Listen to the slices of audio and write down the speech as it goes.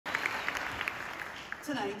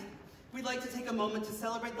Tonight, we'd like to take a moment to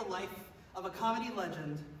celebrate the life of a comedy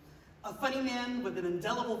legend, a funny man with an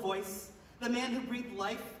indelible voice, the man who breathed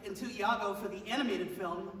life into Iago for the animated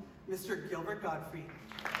film, Mr. Gilbert Gottfried.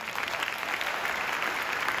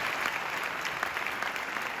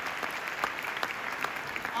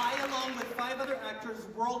 I, along with 5 other actors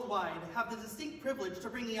worldwide, have the distinct privilege to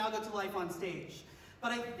bring Iago to life on stage.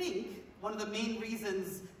 But I think one of the main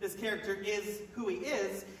reasons this character is who he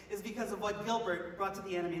is because of what Gilbert brought to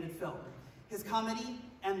the animated film. His comedy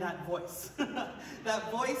and that voice.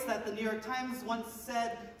 That voice that the New York Times once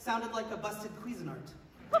said sounded like a busted Cuisinart.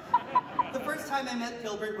 The first time I met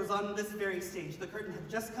Gilbert was on this very stage. The curtain had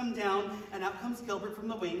just come down, and out comes Gilbert from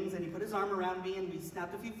the wings, and he put his arm around me, and we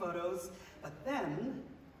snapped a few photos. But then,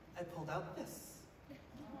 I pulled out this.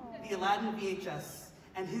 The Aladdin VHS.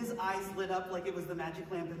 And his eyes lit up like it was the magic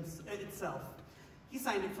lamp itself. He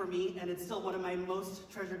signed it for me, and it's still one of my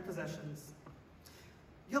most treasured possessions.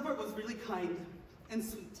 Gilbert was really kind and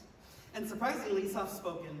sweet, and surprisingly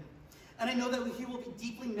soft-spoken. And I know that he will be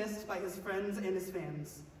deeply missed by his friends and his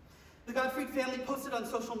fans. The Gottfried family posted on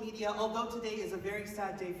social media, although today is a very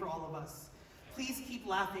sad day for all of us. Please keep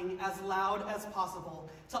laughing as loud as possible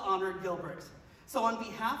to honor Gilbert. So on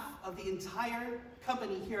behalf of the entire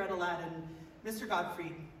company here at Aladdin, Mr.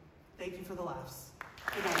 Gottfried, thank you for the laughs.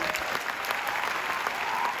 Good night.